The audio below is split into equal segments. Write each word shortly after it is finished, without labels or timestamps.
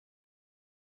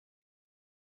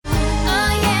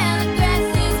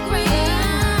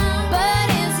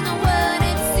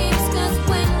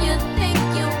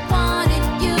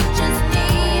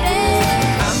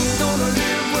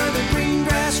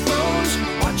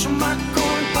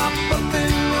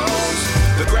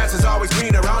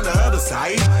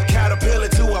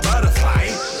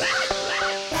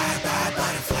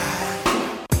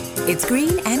It's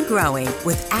Green and Growing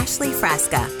with Ashley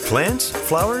Frasca Plants,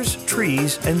 flowers,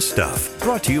 trees, and stuff.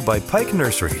 Brought to you by Pike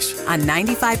Nurseries. on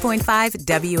 95.5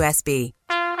 WSB.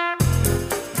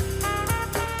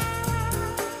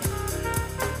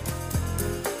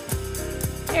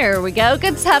 Here we go.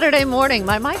 Good Saturday morning.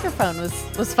 My microphone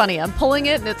was funny. I'm pulling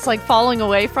it and it's like falling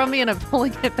away from me and I'm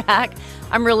pulling it back.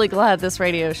 I'm really glad this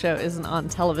radio show isn't on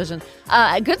television.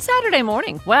 Good Saturday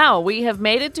morning. Wow, we have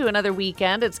made it to another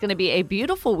weekend. It's going to be a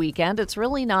beautiful weekend. It's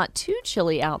really not too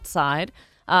chilly outside.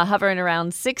 Hovering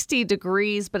around 60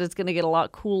 degrees, but it's going to get a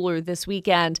lot cooler this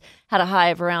weekend. Had a high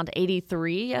of around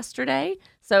 83 yesterday.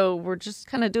 So we're just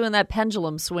kind of doing that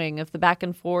pendulum swing of the back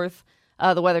and forth.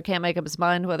 The weather can't make up its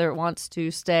mind whether it wants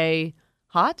to stay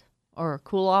hot or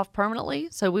cool off permanently,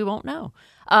 so we won't know.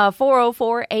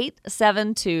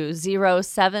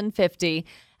 404-872-0750.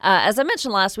 As I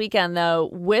mentioned last weekend, though,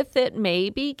 with it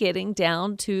maybe getting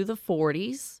down to the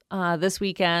 40s this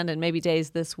weekend and maybe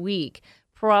days this week,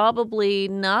 probably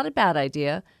not a bad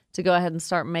idea to go ahead and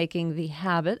start making the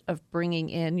habit of bringing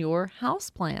in your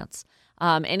houseplants.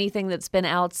 Anything that's been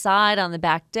outside on the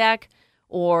back deck,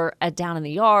 or down in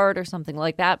the yard or something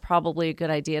like that, probably a good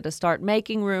idea to start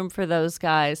making room for those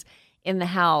guys in the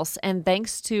house. And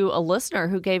thanks to a listener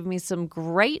who gave me some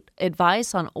great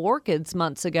advice on orchids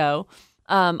months ago,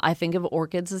 I think of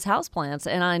orchids as houseplants,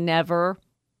 and I never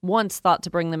once thought to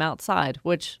bring them outside,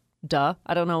 which, duh,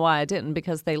 I don't know why I didn't,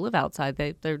 because they live outside.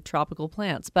 They're tropical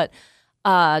plants. But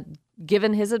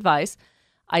given his advice,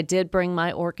 I did bring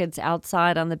my orchids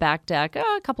outside on the back deck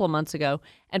a couple of months ago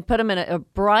and put them in a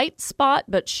bright spot,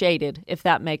 but shaded, if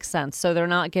that makes sense. So they're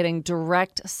not getting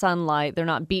direct sunlight. They're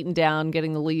not beaten down,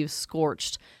 getting the leaves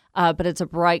scorched. But it's a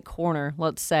bright corner,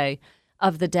 let's say,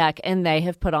 of the deck, and they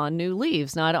have put on new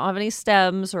leaves. Now, I don't have any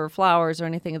stems or flowers or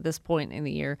anything at this point in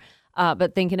the year,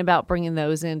 but thinking about bringing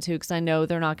those in, too, because I know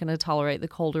they're not going to tolerate the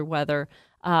colder weather.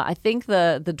 I think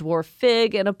the dwarf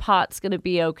fig in a pot's going to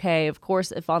be okay. Of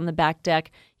course, if on the back deck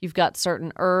you've got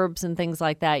certain herbs and things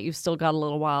like that, you've still got a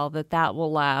little while that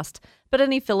will last. But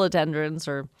any philodendrons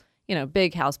or,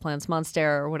 big houseplants,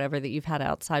 monstera or whatever that you've had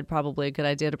outside, probably a good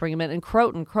idea to bring them in. And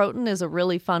croton. Croton is a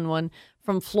really fun one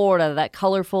from Florida, that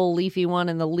colorful leafy one.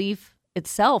 And the leaf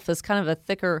itself is kind of a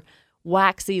thicker,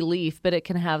 waxy leaf, but it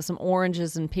can have some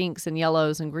oranges and pinks and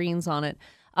yellows and greens on it.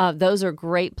 Those are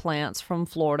great plants from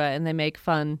Florida, and they make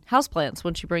fun houseplants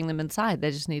once you bring them inside.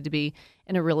 They just need to be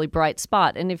in a really bright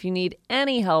spot. And if you need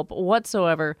any help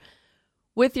whatsoever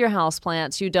with your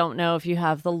houseplants, you don't know if you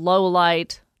have the low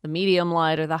light, the medium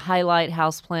light, or the high light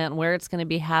houseplant, where it's going to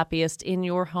be happiest in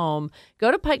your home, go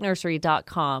to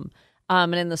pikenursery.com.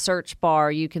 And in the search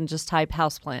bar, you can just type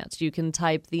houseplants. You can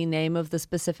type the name of the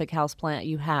specific houseplant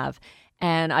you have.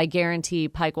 And I guarantee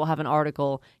Pike will have an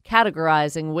article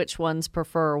categorizing which ones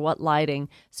prefer what lighting,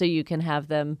 so you can have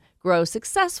them grow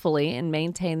successfully and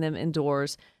maintain them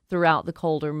indoors throughout the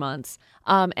colder months.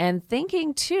 And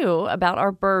thinking, too, about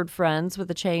our bird friends with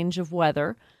the change of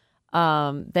weather.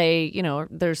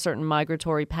 There's certain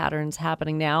migratory patterns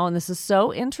happening now. And this is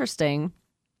so interesting.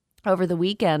 Over the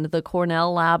weekend, the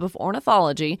Cornell Lab of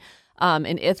Ornithology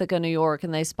in Ithaca, New York,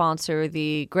 and they sponsor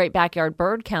the Great Backyard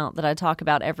Bird Count that I talk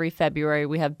about every February.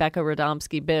 We have Becca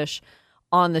Radomski-Bish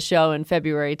on the show in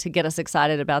February to get us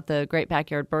excited about the Great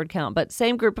Backyard Bird Count. But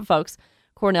same group of folks,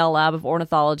 Cornell Lab of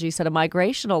Ornithology, set a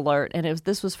migration alert, and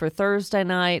this was for Thursday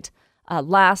night,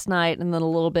 last night, and then a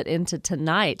little bit into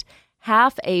tonight.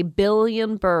 500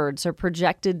 million birds are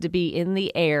projected to be in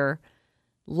the air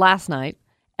last night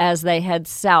as they head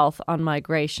south on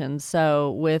migration.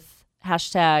 So with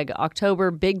hashtag October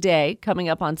Big Day coming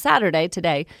up on Saturday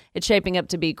today, it's shaping up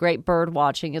to be great bird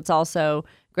watching. It's also a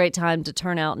great time to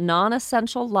turn out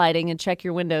non-essential lighting and check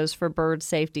your windows for bird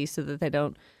safety so that they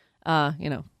don't,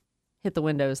 hit the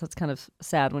windows. That's kind of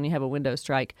sad when you have a window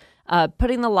strike.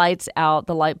 Putting the lights out,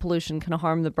 the light pollution can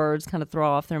harm the birds, kind of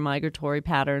throw off their migratory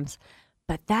patterns.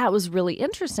 But that was really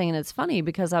interesting. And it's funny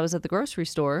because I was at the grocery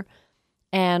store,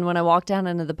 and when I walked down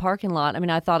into the parking lot,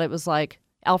 I thought it was like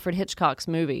Alfred Hitchcock's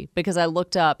movie, because I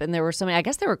looked up and there were so many, I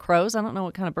guess they were crows. I don't know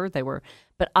what kind of bird they were,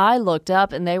 but I looked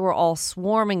up and they were all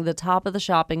swarming the top of the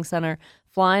shopping center,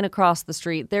 flying across the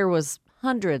street. There was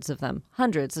hundreds of them,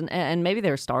 and maybe they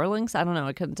were starlings. I don't know.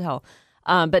 I couldn't tell.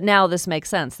 But now this makes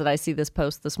sense that I see this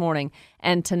post this morning.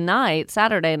 And tonight,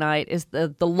 Saturday night, is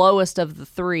the lowest of the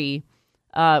three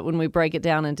when we break it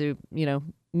down into,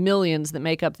 millions that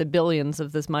make up the billions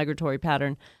of this migratory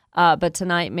pattern. But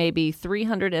tonight, maybe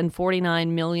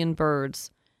 349 million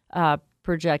birds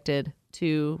projected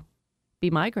to be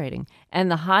migrating.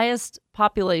 And the highest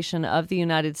population of the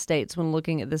United States, when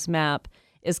looking at this map,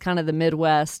 is kind of the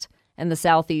Midwest and the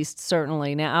Southeast,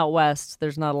 certainly. Now, out west,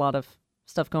 there's not a lot of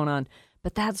stuff going on.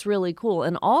 But that's really cool.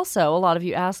 And also, a lot of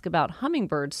you ask about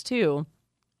hummingbirds too.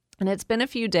 And it's been a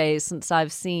few days since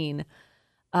I've seen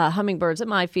hummingbirds at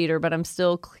my feeder, but I'm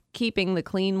still keeping the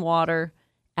clean water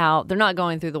out. They're not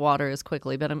going through the water as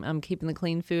quickly, but I'm keeping the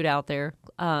clean food out there.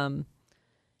 And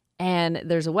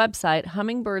there's a website,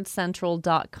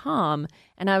 hummingbirdcentral.com.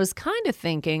 And I was kind of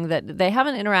thinking that they have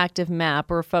an interactive map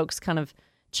where folks kind of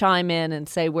chime in and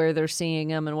say where they're seeing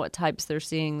them and what types they're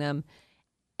seeing them.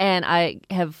 And I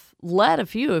have led a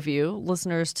few of you,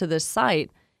 listeners to this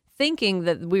site, thinking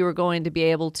that we were going to be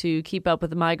able to keep up with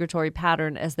the migratory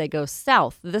pattern as they go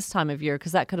south this time of year,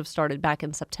 because that could have started back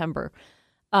in September.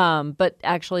 But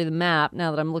actually the map,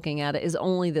 now that I'm looking at it, is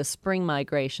only the spring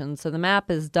migration. So the map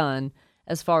is done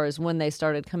as far as when they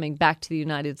started coming back to the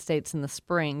United States in the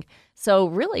spring. So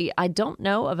really, I don't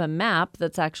know of a map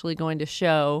that's actually going to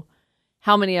show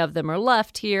how many of them are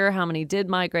left here, how many did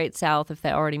migrate south if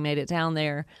they already made it down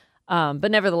there.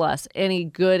 But nevertheless, any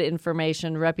good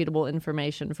information, reputable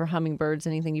information for hummingbirds,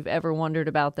 anything you've ever wondered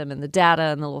about them and the data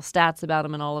and the little stats about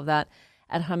them and all of that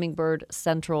at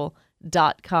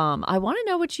hummingbirdcentral.com. I want to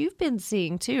know what you've been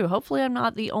seeing too. Hopefully I'm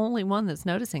not the only one that's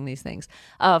noticing these things.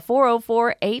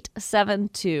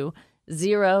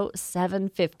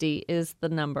 404-872-0750 is the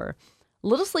number. A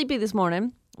little sleepy this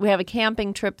morning. We have a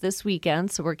camping trip this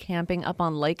weekend, so we're camping up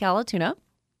on Lake Allatoona.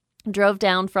 Drove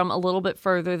down from a little bit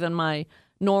further than my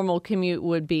normal commute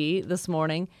would be this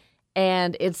morning,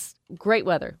 and it's great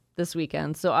weather this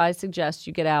weekend, so I suggest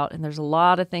you get out, and there's a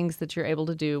lot of things that you're able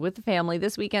to do with the family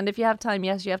this weekend. If you have time,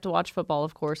 yes, you have to watch football,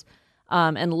 of course,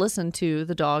 and listen to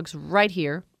the Dogs right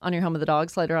here on your Home of the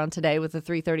Dogs later on today with the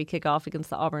 3:30 kickoff against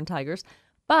the Auburn Tigers.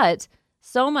 But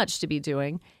so much to be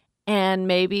doing, and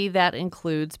maybe that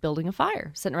includes building a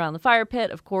fire, sitting around the fire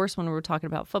pit, of course, when we're talking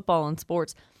about football and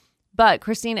sports. But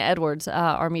Christina Edwards,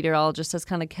 our meteorologist, has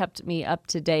kind of kept me up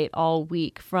to date all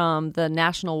week from the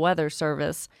National Weather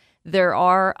Service. There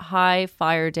are high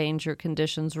fire danger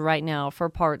conditions right now for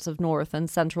parts of north and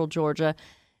central Georgia.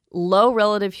 Low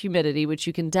relative humidity, which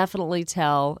you can definitely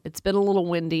tell. It's been a little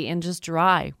windy and just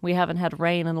dry. We haven't had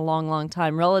rain in a long, long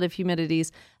time. Relative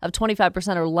humidities of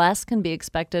 25% or less can be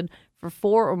expected for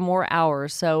 4 or more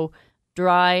hours. So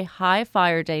dry, high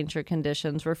fire danger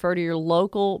conditions. Refer to your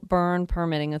local burn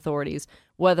permitting authorities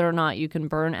whether or not you can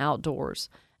burn outdoors.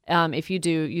 If you do,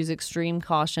 use extreme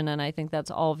caution, and I think that's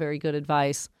all very good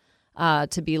advice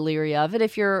to be leery of it.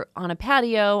 If you're on a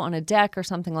patio, on a deck or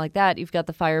something like that, you've got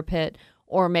the fire pit,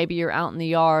 or maybe you're out in the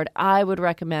yard, I would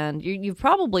recommend, you've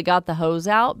probably got the hose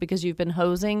out because you've been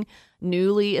hosing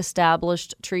newly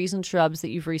established trees and shrubs that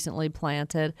you've recently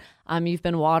planted. You've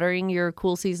been watering your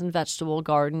cool season vegetable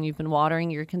garden. You've been watering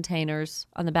your containers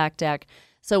on the back deck.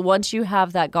 So once you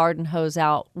have that garden hose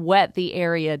out, wet the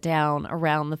area down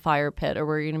around the fire pit or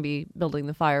where you're going to be building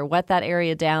the fire. Wet that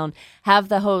area down. Have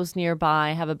the hose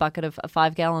nearby. Have a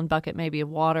 5-gallon bucket maybe of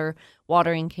water,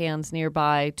 watering cans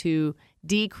nearby to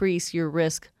decrease your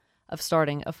risk of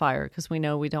starting a fire, because we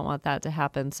know we don't want that to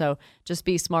happen. So just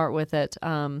be smart with it.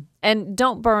 And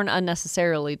don't burn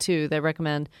unnecessarily too. They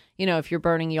recommend, if you're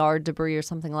burning yard debris or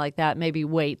something like that, maybe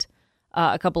wait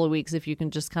a couple of weeks if you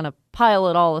can just kind of pile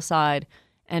it all aside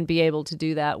and be able to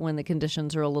do that when the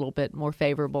conditions are a little bit more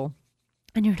favorable.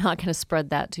 And you're not going to spread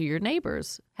that to your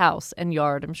neighbor's house and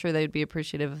yard. I'm sure they'd be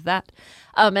appreciative of that.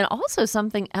 And also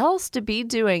something else to be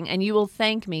doing, and you will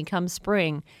thank me come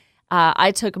spring.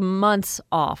 I took months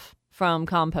off from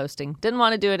composting. Didn't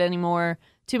want to do it anymore.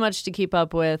 Too much to keep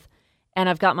up with. And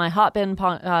I've got my hot bin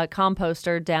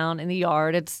composter down in the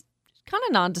yard. It's kind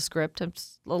of nondescript.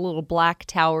 It's a little black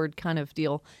towered kind of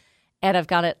deal. And I've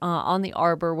got it on the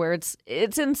arbor where it's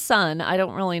in sun. I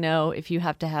don't really know if you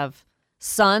have to have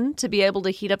sun to be able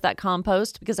to heat up that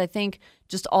compost, because I think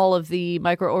just all of the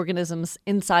microorganisms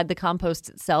inside the compost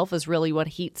itself is really what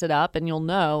heats it up. And you'll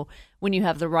know when you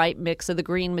have the right mix of the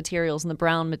green materials and the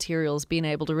brown materials being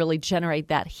able to really generate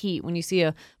that heat. When you see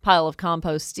a pile of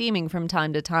compost steaming from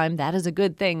time to time, that is a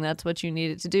good thing. That's what you need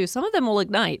it to do. Some of them will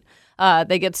ignite.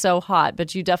 They get so hot,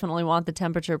 but you definitely want the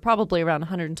temperature probably around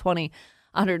 120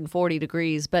 140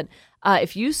 degrees. But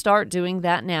if you start doing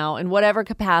that now in whatever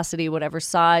capacity, whatever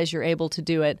size you're able to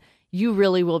do it, you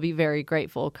really will be very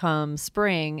grateful come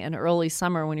spring and early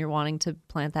summer when you're wanting to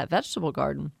plant that vegetable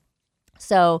garden.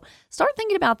 So start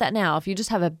thinking about that now. If you just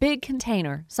have a big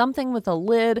container, something with a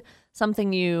lid,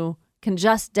 something you can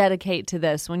just dedicate to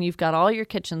this when you've got all your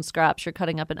kitchen scraps, you're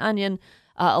cutting up an onion,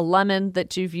 a lemon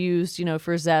that you've used,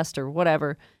 for zest or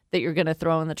whatever, that you're going to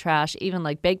throw in the trash, even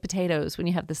like baked potatoes, when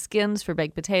you have the skins for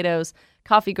baked potatoes,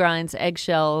 coffee grinds,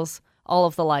 eggshells, all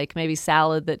of the like, maybe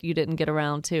salad that you didn't get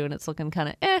around to and it's looking kind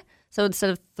of So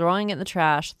instead of throwing it in the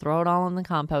trash, throw it all in the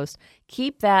compost.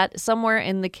 Keep that somewhere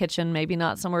in the kitchen, maybe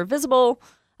not somewhere visible,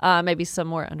 maybe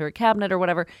somewhere under a cabinet or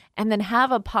whatever, and then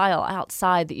have a pile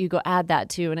outside that you go add that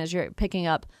to. And as you're picking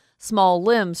up small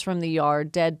limbs from the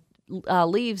yard, dead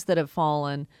leaves that have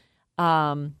fallen,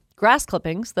 grass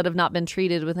clippings that have not been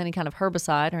treated with any kind of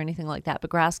herbicide or anything like that, but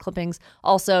grass clippings,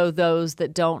 also those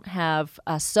that don't have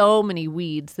so many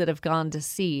weeds that have gone to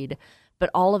seed.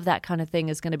 But all of that kind of thing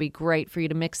is going to be great for you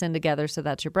to mix in together. So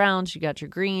that's your browns, you got your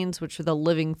greens, which are the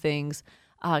living things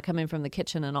coming from the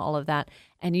kitchen and all of that.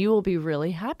 And you will be really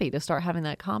happy to start having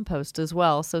that compost as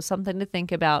well. So something to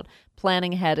think about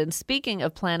planning ahead. And speaking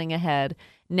of planning ahead,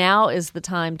 now is the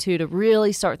time too to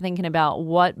really start thinking about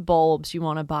what bulbs you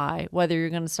want to buy, whether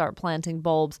you're going to start planting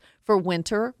bulbs for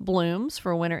winter blooms,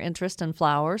 for winter interest in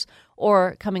flowers,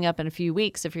 or coming up in a few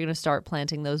weeks if you're going to start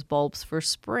planting those bulbs for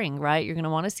spring, right? You're going to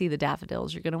want to see the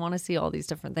daffodils. You're going to want to see all these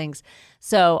different things.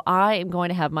 So I am going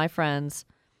to have my friends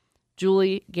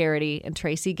Julie Garrity and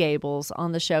Tracy Gables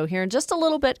on the show here in just a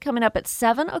little bit, coming up at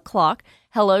 7 o'clock.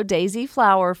 Hello, Daisy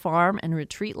Flower Farm and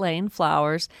Retreat Lane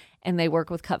Flowers, and they work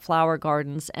with Cut Flower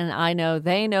Gardens, and I know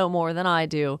they know more than I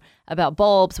do about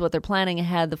bulbs, what they're planning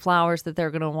ahead, the flowers that they're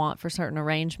going to want for certain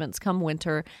arrangements come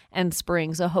winter and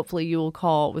spring. So hopefully you will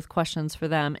call with questions for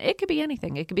them. It could be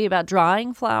anything. It could be about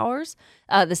drying flowers,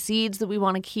 the seeds that we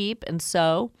want to keep and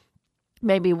sow,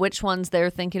 maybe which ones they're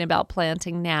thinking about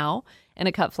planting now in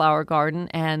a cut flower garden,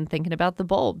 and thinking about the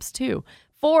bulbs too.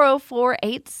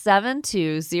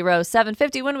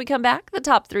 404-872-0750. When we come back, the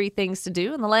top 3 things to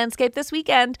do in the landscape this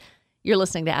weekend. You're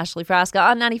listening to Ashley Frasca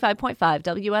on 95.5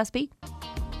 WSB.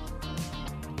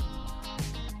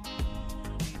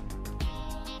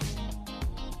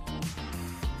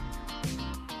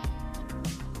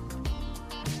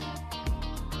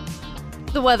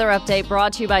 The weather update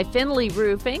brought to you by Finley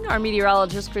Roofing. Our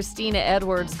meteorologist Christina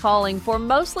Edwards calling for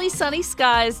mostly sunny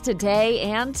skies today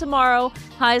and tomorrow.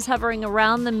 Highs hovering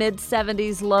around the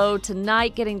mid-70s, low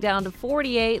tonight getting down to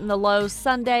 48 in the low.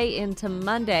 Sunday into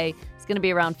Monday, it's going to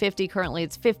be around 50. Currently,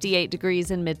 it's 58 degrees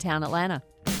in Midtown Atlanta.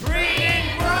 Green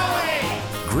and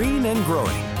growing! Green and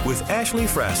growing with Ashley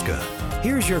Frasca.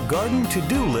 Here's your garden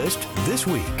to-do list this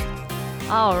week.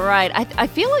 All right. I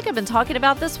feel like I've been talking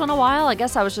about this one a while. I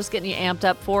guess I was just getting you amped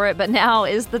up for it, but now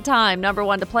is the time. Number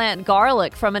 1, to plant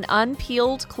garlic from an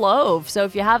unpeeled clove. So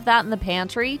if you have that in the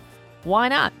pantry, why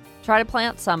not? Try to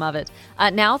plant some of it.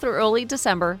 Now through early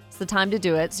December, it's the time to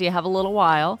do it, so you have a little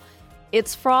while.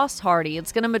 It's frost hardy.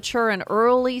 It's going to mature in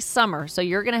early summer, so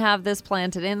you're going to have this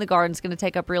planted in the garden. It's going to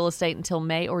take up real estate until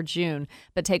May or June.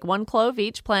 But take 1 clove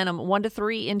each, plant them 1 to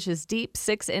 3 inches deep,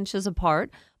 6 inches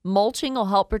apart. Mulching will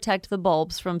help protect the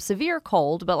bulbs from severe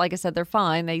cold, but like I said, they're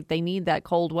fine. They need that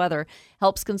cold weather.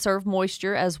 Helps conserve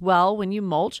moisture as well when you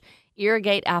mulch.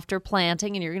 Irrigate after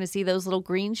planting, and you're going to see those little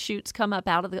green shoots come up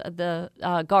out of the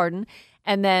garden.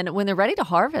 And then when they're ready to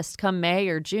harvest come May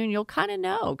or June, you'll kind of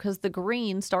know because the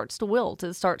green starts to wilt.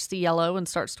 It starts to yellow and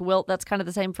starts to wilt. That's kind of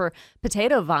the same for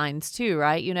potato vines too,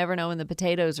 right? You never know when the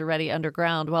potatoes are ready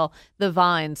underground. Well, the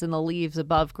vines and the leaves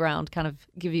above ground kind of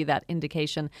give you that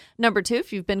indication. Number 2,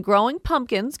 if you've been growing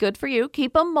pumpkins, good for you.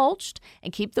 Keep them mulched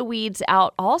and keep the weeds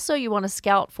out. Also, you want to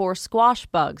scout for squash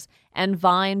bugs and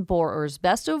vine borers.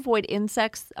 Best to avoid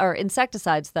insects or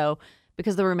insecticides though,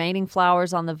 because the remaining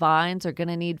flowers on the vines are going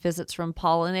to need visits from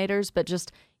pollinators, but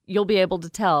just you'll be able to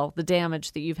tell the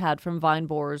damage that you've had from vine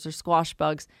borers or squash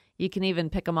bugs. You can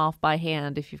even pick them off by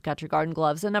hand if you've got your garden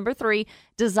gloves. And number 3,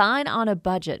 design on a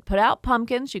budget. Put out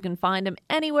pumpkins. You can find them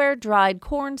anywhere. Dried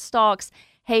corn stalks,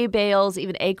 hay bales,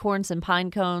 even acorns and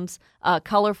pine cones,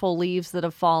 colorful leaves that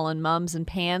have fallen. Mums and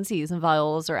pansies and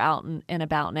violas are out and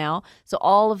about now. So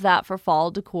all of that for fall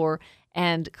decor.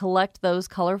 And collect those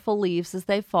colorful leaves as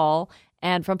they fall.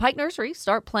 And from Pike Nursery,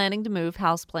 start planning to move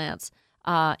houseplants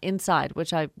inside,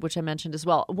 which I mentioned as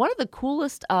well. One of the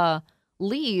coolest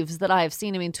leaves that I have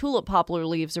seen, I mean, tulip poplar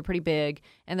leaves are pretty big,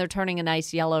 and they're turning a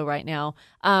nice yellow right now.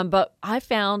 But I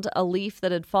found a leaf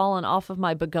that had fallen off of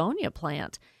my begonia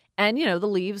plant. And, you know, the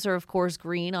leaves are, of course,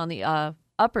 green on the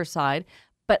upper side.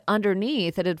 But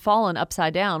underneath, it had fallen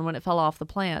upside down when it fell off the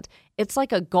plant. It's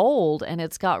like a gold, and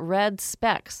it's got red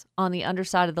specks on the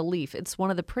underside of the leaf. It's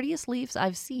one of the prettiest leaves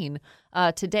I've seen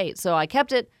to date. So I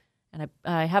kept it, and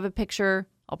I have a picture.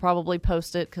 I'll probably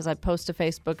post it because I post to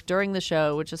Facebook during the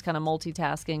show, which is kind of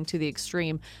multitasking to the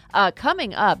extreme.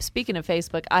 Coming up, speaking of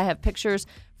Facebook, I have pictures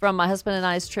from my husband and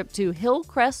I's trip to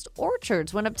Hillcrest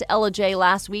Orchards. Went up to Ella J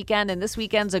last weekend, and this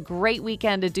weekend's a great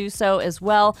weekend to do so as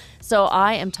well. So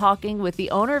I am talking with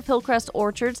the owner of Hillcrest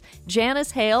Orchards,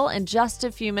 Janice Hale, in just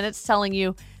a few minutes, telling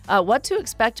you what to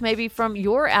expect maybe from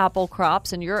your apple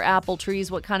crops and your apple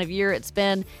trees, what kind of year it's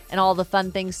been, and all the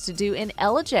fun things to do in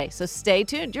Ellijay. So stay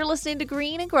tuned. You're listening to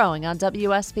Green and Growing on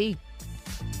WSB.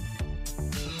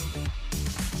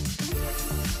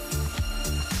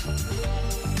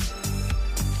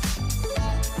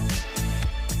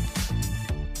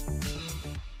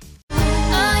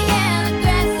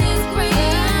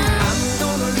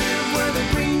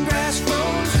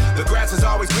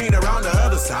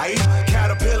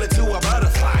 Caterpillar to a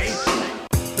butterfly.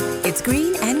 It's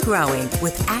Green and Growing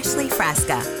with Ashley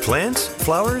Frasca Plants,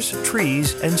 flowers,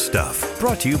 trees, and stuff.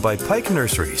 Brought to you by Pike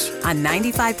Nurseries on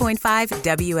 95.5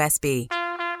 WSB.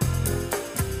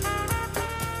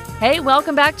 Hey,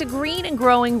 welcome back to Green and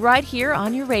Growing right here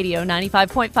on your radio,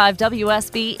 95.5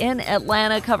 WSB in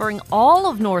Atlanta, covering all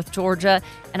of North Georgia.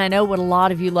 And I know what a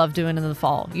lot of you love doing in the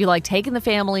fall. You like taking the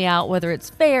family out, whether it's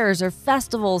fairs or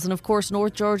festivals. And of course,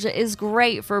 North Georgia is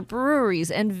great for breweries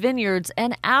and vineyards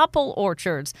and apple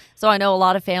orchards. So I know a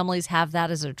lot of families have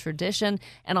that as a tradition.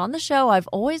 And on the show, I've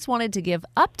always wanted to give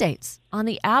updates on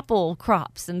the apple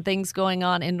crops and things going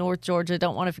on in North Georgia.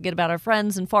 Don't want to forget about our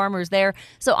friends and farmers there.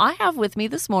 So I have with me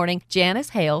this morning Janice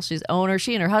Hale. She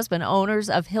and her husband, owners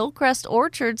of Hillcrest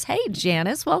Orchards. Hey,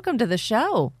 Janice, welcome to the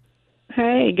show.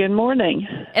 Hey, good morning.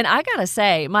 And I got to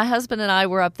say, my husband and I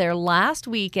were up there last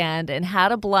weekend and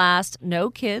had a blast. No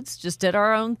kids, just did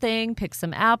our own thing, picked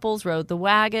some apples, rode the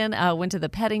wagon, went to the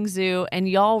petting zoo, and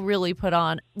y'all really put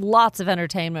on lots of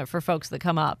entertainment for folks that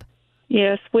come up.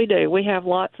 Yes, we do. We have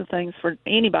lots of things for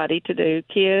anybody to do,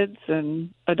 kids and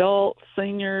adults,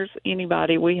 seniors,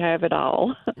 anybody. We have it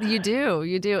all. You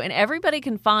do. And everybody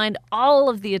can find all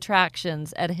of the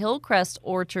attractions at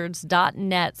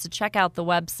hillcrestorchards.net. So check out the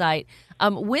website.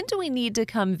 When do we need to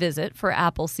come visit for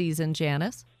apple season,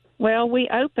 Janice? Well, we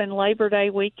open Labor Day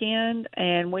weekend,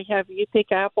 and we have you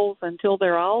pick apples until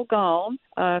they're all gone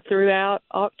throughout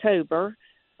October.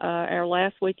 Our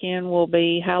last weekend will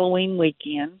be Halloween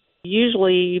weekend.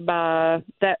 Usually by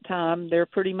that time, they're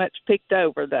pretty much picked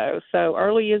over, though. So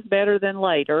early is better than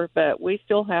later, but we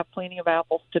still have plenty of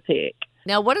apples to pick.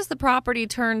 Now, what does the property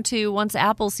turn to once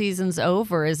apple season's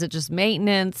over? Is it just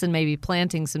maintenance and maybe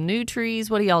planting some new trees?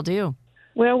 What do y'all do?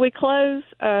 Well, we close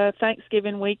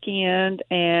Thanksgiving weekend,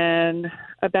 and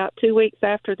about 2 weeks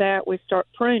after that, we start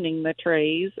pruning the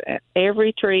trees.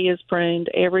 Every tree is pruned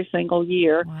every single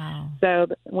year. Wow. So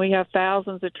we have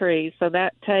thousands of trees, so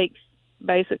that takes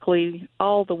basically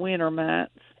all the winter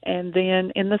months. And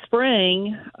then in the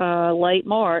spring, late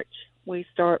March, we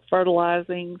start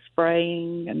fertilizing,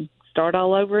 spraying, and start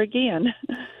all over again.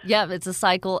 Yeah, it's a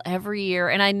cycle every year.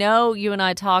 And I know you and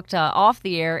I talked off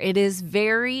the air. It is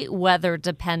very weather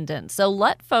dependent. So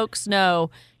let folks know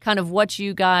kind of what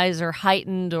you guys are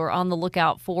heightened or on the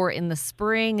lookout for in the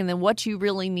spring, and then what you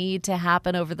really need to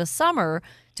happen over the summer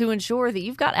to ensure that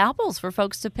you've got apples for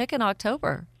folks to pick in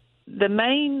October. The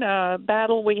main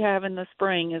battle we have in the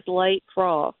spring is late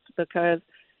frost, because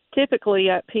typically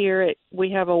up here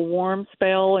we have a warm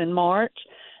spell in March,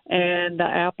 and the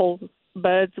apple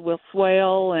buds will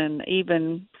swell and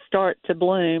even start to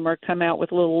bloom or come out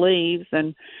with little leaves,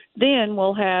 and then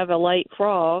we'll have a late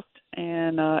frost,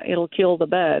 and it'll kill the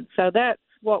buds. So that's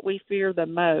what we fear the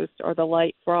most, or the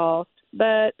late frost.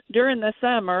 But during the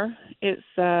summer, it's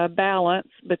a balance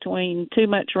between too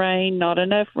much rain, not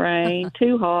enough rain,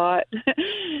 too hot.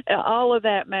 All of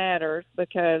that matters,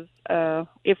 because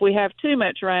if we have too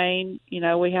much rain,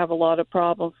 we have a lot of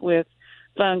problems with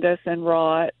fungus and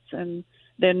rots. And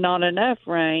then not enough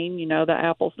rain, the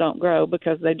apples don't grow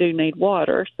because they do need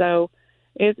water. So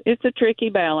it's a tricky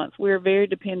balance. We're very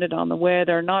dependent on the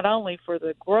weather, not only for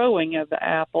the growing of the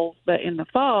apples, but in the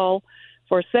fall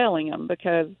for selling them,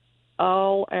 because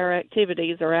all our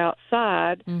activities are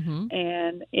outside,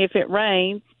 and if it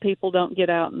rains, people don't get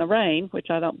out in the rain,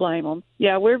 which I don't blame them.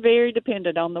 Yeah, we're very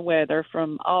dependent on the weather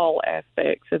from all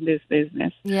aspects of this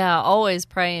business. Yeah, always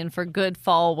praying for good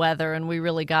fall weather, and we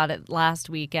really got it last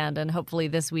weekend and hopefully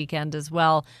this weekend as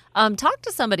well. Talk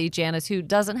to somebody, Janice, who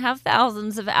doesn't have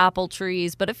thousands of apple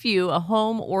trees, but a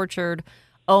home orchard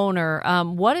owner.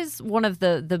 What is one of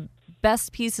the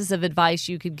best pieces of advice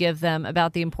you could give them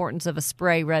about the importance of a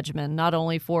spray regimen, not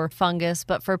only for fungus,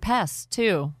 but for pests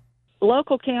too?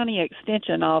 Local county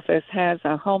extension office has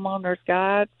a homeowner's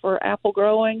guide for apple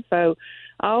growing. So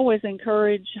I always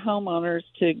encourage homeowners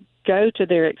to go to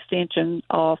their extension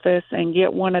office and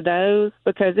get one of those,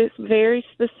 because it's very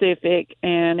specific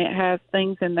and it has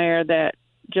things in there that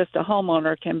just a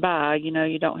homeowner can buy.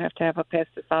 You don't have to have a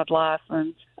pesticide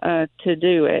license to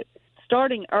do it.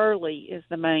 Starting early is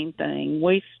the main thing.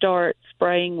 We start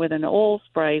spraying with an oil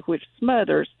spray, which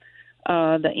smothers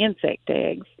the insect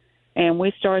eggs. and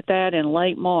we start that in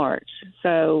late March.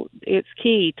 So it's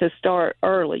key to start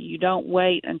early. You don't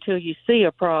wait until you see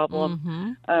a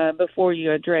problem before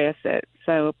you address it.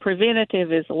 So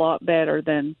preventative is a lot better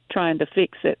than trying to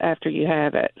fix it after you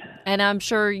have it. And I'm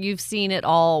sure you've seen it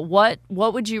all. What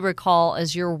would you recall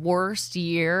as your worst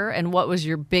year, and what was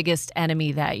your biggest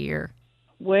enemy that year?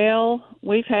 Well,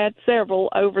 we've had several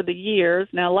over the years.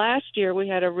 Now, last year we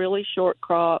had a really short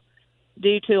crop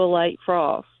due to a late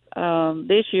frost.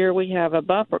 This year we have a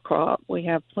bumper crop. We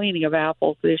have plenty of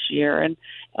apples this year. And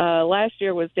last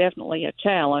year was definitely a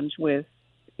challenge with,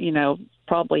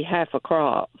 probably half a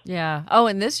crop. Yeah. Oh,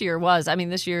 and this year was. I mean,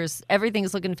 this year's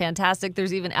everything's looking fantastic.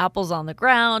 There's even apples on the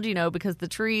ground, because the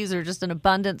trees are just an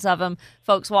abundance of them.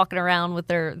 Folks walking around with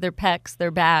their pecks,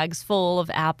 their bags full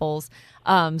of apples.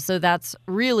 So that's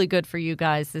really good for you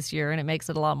guys this year, and it makes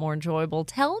it a lot more enjoyable.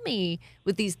 Tell me,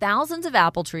 with these thousands of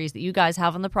apple trees that you guys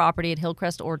have on the property at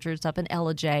Hillcrest Orchards up in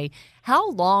Ellijay,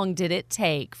 how long did it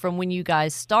take from when you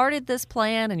guys started this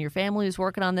plan and your family was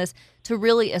working on this to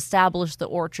really establish the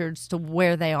orchards to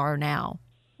where they are now?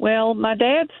 Well, my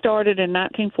dad started in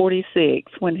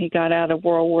 1946 when he got out of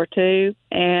World War II,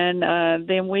 and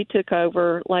then we took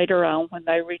over later on when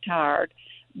they retired.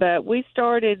 But we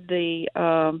started the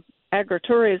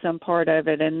agritourism part of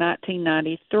it in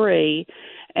 1993,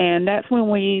 and that's when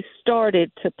we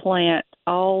started to plant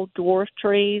all dwarf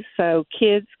trees so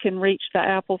kids can reach the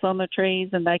apples on the trees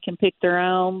and they can pick their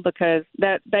own, because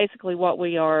that's basically what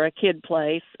we are, a kid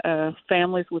place.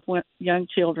 Families with young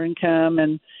children come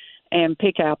and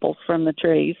pick apples from the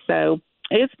trees. So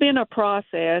it's been a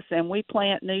process, and we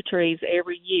plant new trees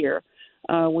every year.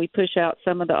 We push out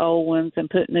some of the old ones and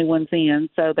put new ones in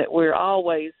so that we're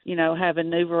always,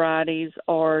 having new varieties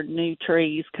or new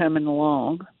trees coming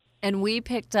along. And we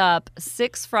picked up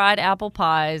 6 fried apple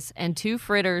pies and 2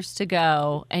 fritters to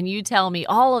go. And you tell me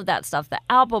all of that stuff, the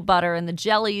apple butter and the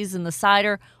jellies and the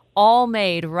cider, all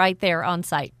made right there on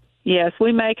site. Yes,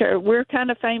 we're kind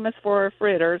of famous for our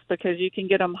fritters because you can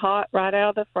get them hot right out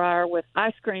of the fryer with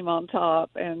ice cream on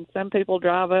top, and some people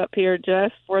drive up here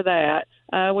just for that.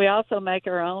 We also make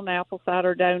our own apple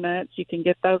cider donuts. You can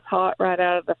get those hot right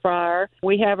out of the fryer.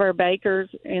 We have our bakers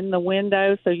in the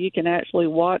window so you can actually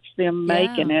watch them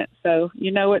making it, so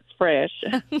it's fresh.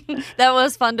 That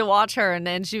was fun to watch her,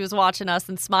 and she was watching us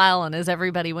and smiling as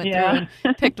everybody went through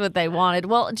and picked what they wanted.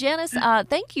 Well, Janice,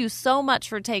 thank you so much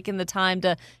for taking the time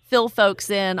to fill folks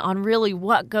in on really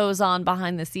what goes on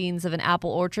behind the scenes of an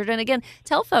apple orchard. And again,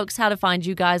 tell folks how to find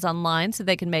you guys online so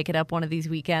they can make it up one of these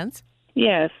weekends.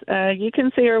 Yes, you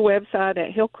can see our website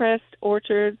at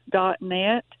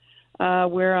hillcrestorchards.net.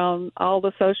 We're on all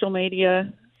the social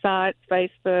media sites,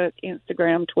 Facebook,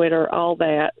 Instagram, Twitter, all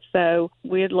that. So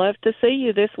we'd love to see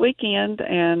you this weekend,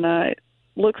 and it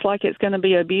looks like it's going to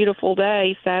be a beautiful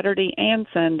day, Saturday and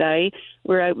Sunday.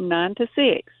 We're open 9 to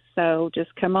 6, so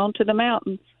just come on to the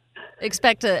mountains.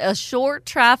 Expect a short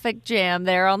traffic jam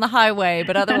there on the highway,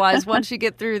 but otherwise, once you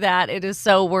get through that, it is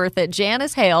so worth it.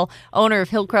 Janice Hale, owner of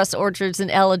Hillcrest Orchards in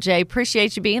Ellijay,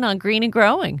 appreciate you being on Green and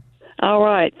Growing. All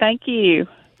right. Thank you.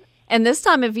 And this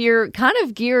time of year, kind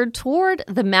of geared toward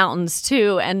the mountains,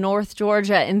 too, and North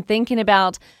Georgia, and thinking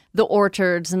about the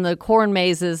orchards and the corn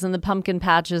mazes and the pumpkin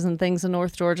patches and things in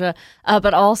North Georgia,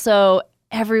 but also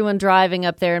everyone driving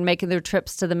up there and making their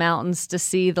trips to the mountains to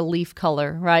see the leaf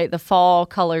color, right? The fall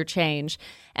color change.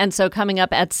 And so coming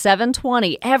up at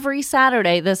 7:20 every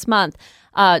Saturday this month,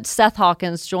 Seth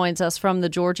Hawkins joins us from the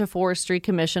Georgia Forestry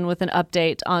Commission with an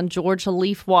update on Georgia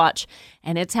Leaf Watch.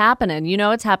 And it's happening.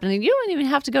 It's happening. You don't even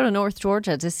have to go to North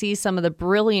Georgia to see some of the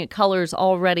brilliant colors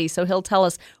already. So he'll tell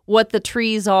us what the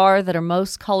trees are that are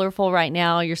most colorful right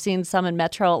now. You're seeing some in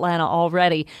Metro Atlanta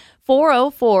already.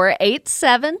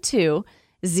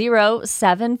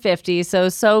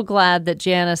 404-872-0750. So glad that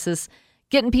Janice is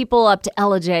getting people up to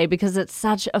Ellijay because it's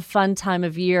such a fun time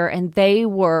of year, and they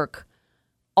work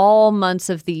all months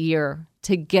of the year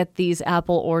to get these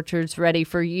apple orchards ready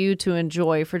for you to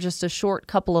enjoy for just a short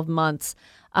couple of months.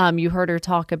 You heard her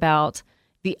talk about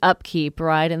the upkeep,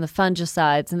 right, and the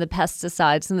fungicides and the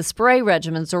pesticides and the spray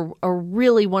regimens are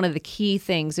really one of the key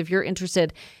things if you're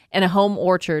interested in a home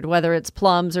orchard, whether it's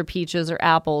plums or peaches or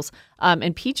apples.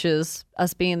 And peaches,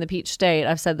 us being the peach state,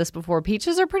 I've said this before,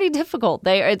 peaches are pretty difficult.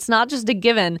 It's not just a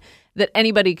given that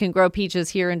anybody can grow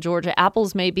peaches here in Georgia.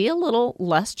 Apples may be a little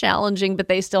less challenging, but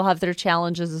they still have their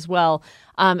challenges as well.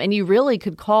 And you really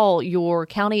could call your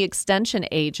county extension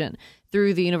agent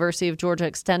through the University of Georgia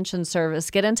Extension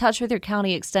Service. Get in touch with your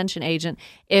county extension agent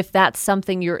if that's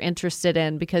something you're interested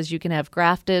in, because you can have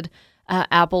grafted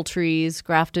apple trees,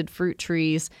 grafted fruit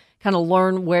trees, kind of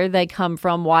learn where they come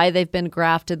from, why they've been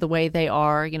grafted the way they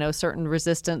are, certain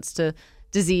resistance to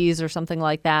disease or something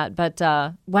like that. But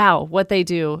wow, what they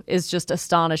do is just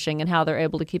astonishing, and how they're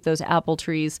able to keep those apple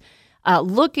trees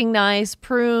looking nice,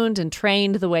 pruned and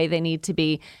trained the way they need to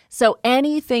be. So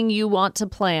anything you want to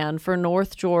plan for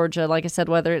North Georgia, like I said,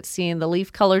 whether it's seeing the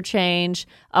leaf color change,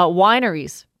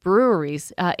 wineries,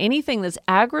 breweries, anything that's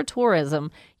agritourism,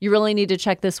 you really need to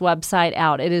check this website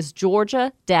out. It is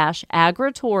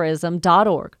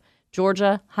georgia-agritourism.org,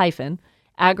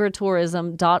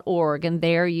 Georgia-agritourism.org. And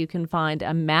there you can find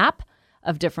a map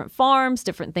of different farms,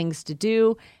 different things to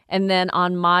do. And then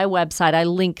on my website, I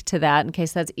link to that in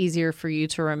case that's easier for you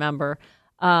to remember,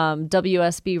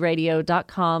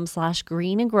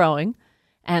 wsbradio.com/green and growing,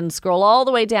 and scroll all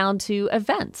the way down to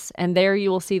events. And there you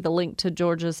will see the link to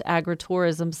Georgia's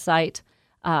agritourism site.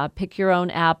 Pick your own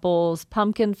apples,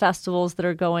 pumpkin festivals that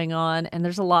are going on. And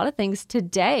there's a lot of things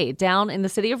today down in the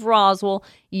city of Roswell,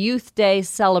 Youth Day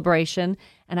celebration.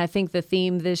 And I think the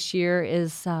theme this year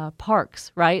is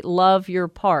parks, right? Love your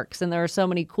parks. And there are so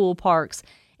many cool parks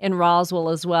in Roswell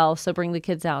as well. So bring the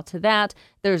kids out to that.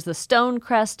 There's the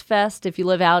Stonecrest Fest. If you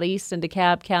live out east in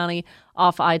DeKalb County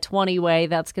off I-20 way,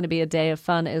 that's going to be a day of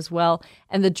fun as well.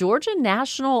 And the Georgia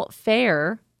National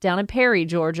Fair down in Perry,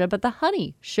 Georgia, but the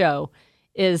Honey Show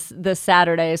is this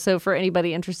Saturday. So for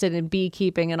anybody interested in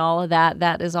beekeeping and all of that,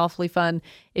 that is awfully fun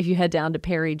if you head down to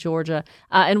Perry, Georgia.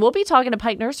 And we'll be talking to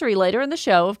Pike Nursery later in the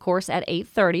show, of course, at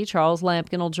 8:30. Charles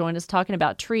Lampkin will join us talking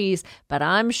about trees, but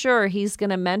I'm sure he's going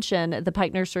to mention the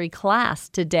Pike Nursery class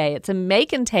today. It's a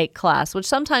make and take class, which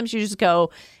sometimes you just go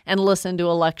and listen to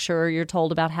a lecture or you're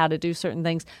told about how to do certain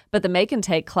things. But the make and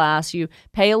take class, you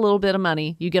pay a little bit of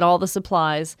money, you get all the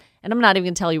supplies, and I'm not even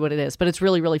going to tell you what it is, but it's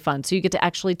really, really fun. So you get to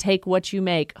actually take what you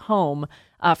make home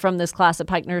from this class at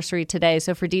Pike Nursery today.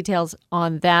 So for details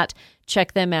on that,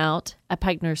 check them out at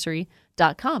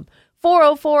pikenursery.com.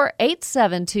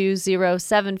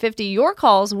 404-872-0750. Your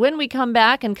calls when we come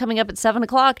back. And coming up at 7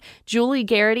 o'clock, Julie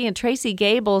Garrity and Tracy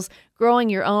Gables growing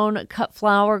your own cut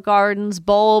flower gardens,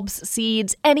 bulbs,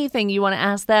 seeds, anything you want to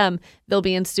ask them. They'll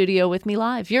be in studio with me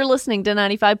live. You're listening to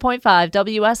 95.5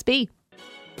 WSB.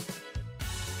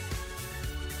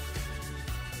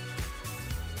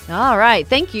 All right.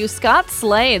 Thank you, Scott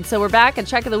Slade. So we're back at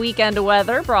Check of the Weekend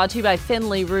weather, brought to you by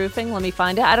Finley Roofing. Let me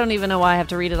find it. I don't even know why I have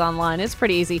to read it online. It's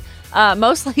pretty easy.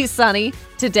 Mostly sunny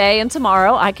today and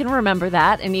tomorrow. I can remember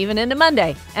that. And even into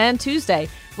Monday and Tuesday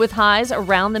with highs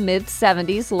around the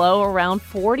mid-70s, low around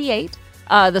 48.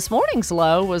 This morning's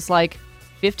low was like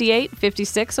 58,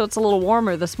 56. So it's a little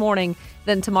warmer this morning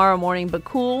than tomorrow morning, but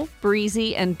cool,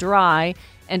 breezy, and dry.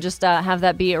 And just have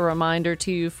that be a reminder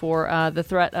to you for the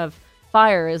threat of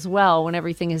fire as well. When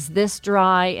everything is this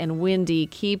dry and windy,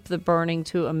 keep the burning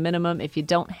to a minimum. If you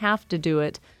don't have to do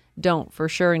it, don't for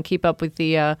sure, and keep up with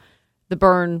the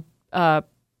burn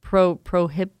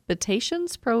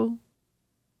prohibitions,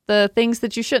 the things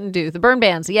that you shouldn't do, the burn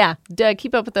bans. Yeah,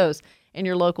 keep up with those in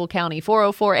your local county.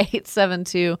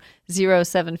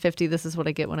 404-872-0750. This is what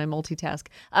I get when I multitask.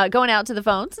 Going out to the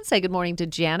phones and say good morning to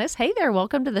Janice. Hey there,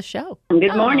 welcome to the show.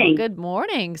 Good morning. Good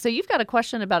morning. So you've got a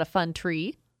question about a fun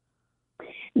tree.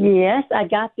 Yes, I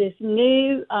got this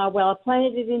new, I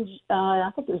planted it in, I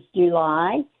think it was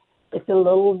July. It's a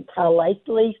little lace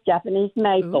leaf Japanese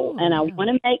maple, and I want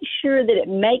to make sure that it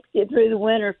makes it through the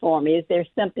winter for me. Is there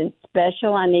something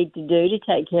special I need to do to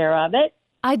take care of it?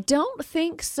 I don't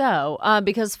think so,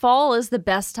 because fall is the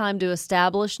best time to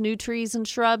establish new trees and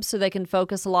shrubs so they can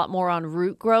focus a lot more on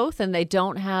root growth, and they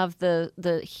don't have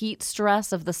the heat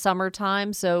stress of the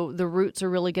summertime, so the roots are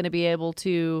really going to be able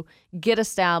to get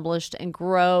established and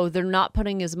grow. They're not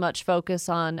putting as much focus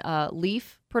on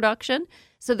leaf production,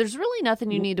 so there's really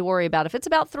nothing you need to worry about. If it's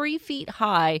about 3 feet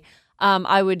high,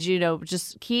 I would,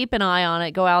 just keep an eye on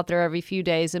it, go out there every few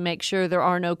days and make sure there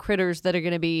are no critters that are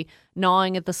going to be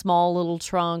gnawing at the small little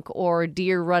trunk or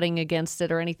deer rutting against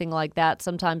it or anything like that.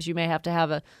 Sometimes you may have to have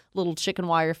a little chicken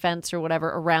wire fence or whatever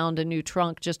around a new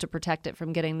trunk just to protect it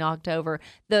from getting knocked over.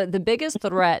 The biggest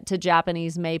threat to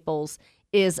Japanese maples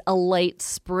is a late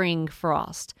spring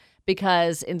frost.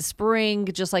 Because in spring,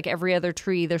 just like every other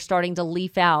tree, they're starting to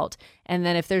leaf out. And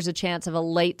then if there's a chance of a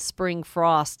late spring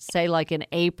frost, say like in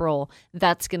April,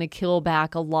 that's going to kill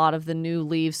back a lot of the new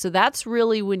leaves. So that's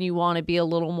really when you want to be a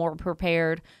little more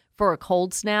prepared for a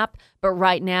cold snap. But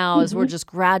right now, as we're just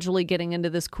gradually getting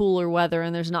into this cooler weather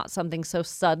and there's not something so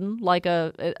sudden like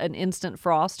an instant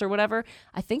frost or whatever,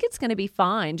 I think it's going to be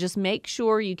fine. Just make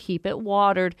sure you keep it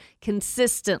watered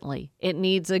consistently. It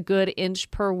needs a good inch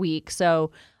per week.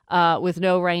 So with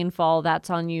no rainfall, that's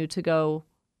on you to go,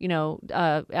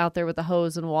 out there with the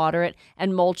hose and water it.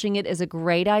 And mulching it is a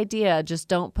great idea. Just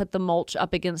don't put the mulch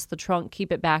up against the trunk.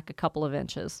 Keep it back a couple of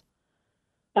inches.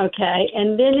 Okay.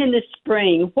 And then in the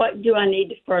spring, what do I need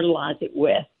to fertilize it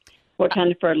with? What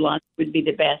kind of fertilizer would be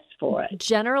the best for it?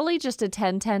 Generally, just a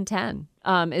 10-10-10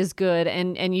 is good,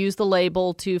 and use the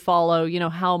label to follow,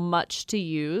 how much to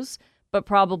use. But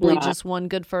probably just one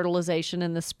good fertilization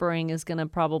in the spring is going to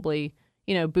probably,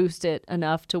 boost it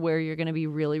enough to where you're going to be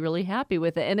really, really happy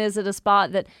with it. And is it a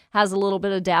spot that has a little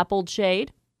bit of dappled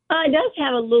shade? It does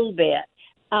have a little bit.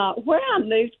 Where I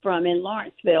moved from in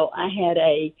Lawrenceville, I had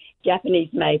a Japanese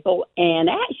maple, and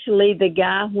actually the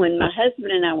guy, when my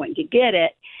husband and I went to get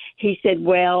it, he said,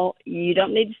 well, you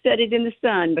don't need to set it in the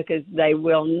sun because they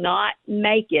will not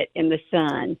make it in the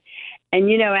sun. And,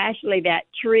 Ashley, that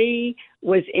tree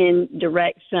was in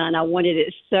direct sun. I wanted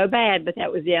it so bad, but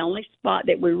that was the only spot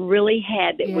that we really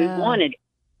had that we wanted.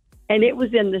 And it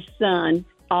was in the sun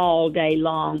all day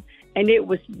long. And it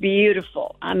was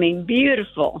beautiful. I mean,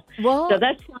 beautiful. Well, so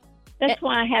that's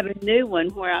why I have a new one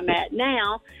where I'm at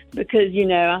now, because,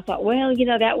 I thought, well,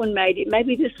 that one made it.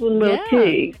 Maybe this one will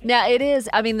too. Now, it is.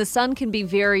 I mean, the sun can be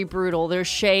very brutal. There's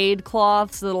shade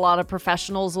cloths that a lot of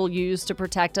professionals will use to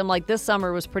protect them. Like this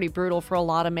summer was pretty brutal for a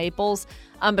lot of maples.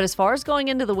 But as far as going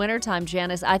into the wintertime,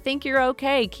 Janice, I think you're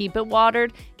okay. Keep it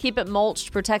watered, keep it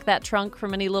mulched, protect that trunk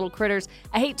from any little critters.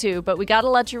 I hate to, but we got to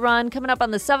let you run. Coming up on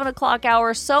the 7 o'clock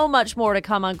hour, so much more to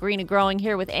come on Green and Growing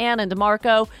here with Ann and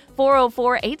DeMarco,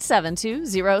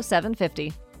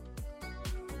 404-872-0750.